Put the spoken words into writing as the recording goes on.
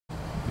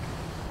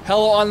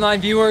Hello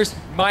online viewers,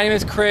 my name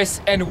is Chris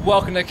and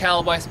welcome to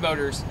CARFAX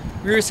Motors.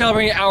 We are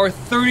celebrating our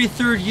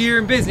 33rd year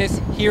in business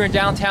here in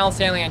downtown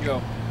San Leandro,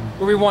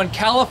 where we won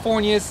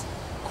California's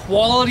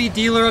Quality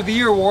Dealer of the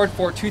Year Award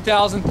for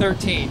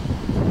 2013.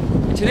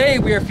 And today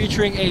we are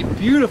featuring a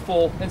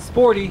beautiful and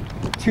sporty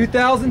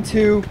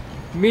 2002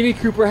 Mini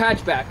Cooper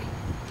hatchback.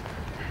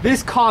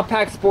 This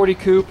compact sporty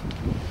coupe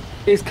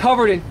is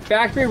covered in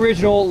factory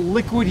original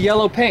liquid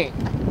yellow paint.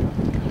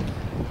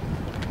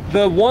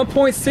 The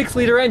 1.6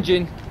 liter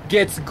engine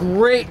gets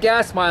great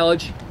gas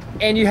mileage,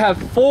 and you have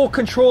full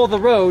control of the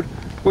road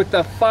with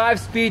the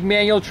 5-speed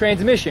manual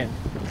transmission.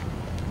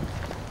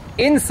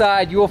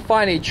 Inside you will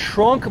find a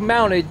trunk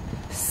mounted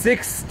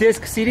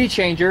 6-disc CD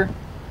changer,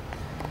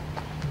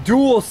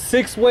 dual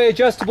 6-way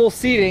adjustable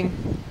seating,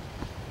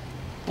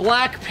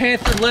 Black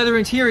Panther leather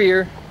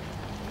interior,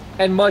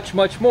 and much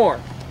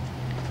more.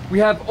 We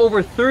have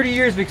over 30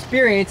 years of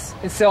experience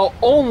and sell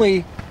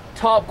only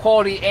top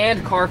quality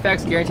and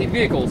CARFAX guaranteed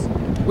vehicles.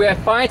 We have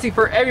financing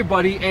for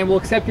everybody and will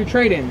accept your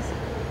trade-ins.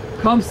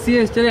 Come see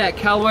us today at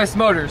CARFAX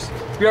Motors.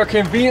 We are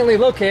conveniently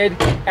located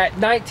at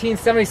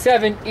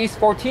 1977 East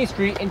 14th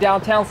Street in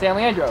downtown San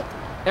Leandro,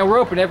 and we're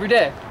open every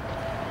day.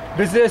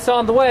 Visit us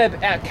on the web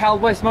at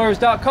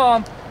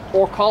qualifications.com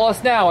or call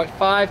us now at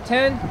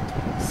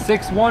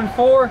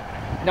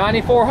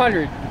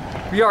 510-614-9400.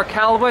 We are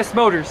CARFAX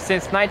Motors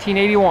since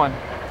 1981.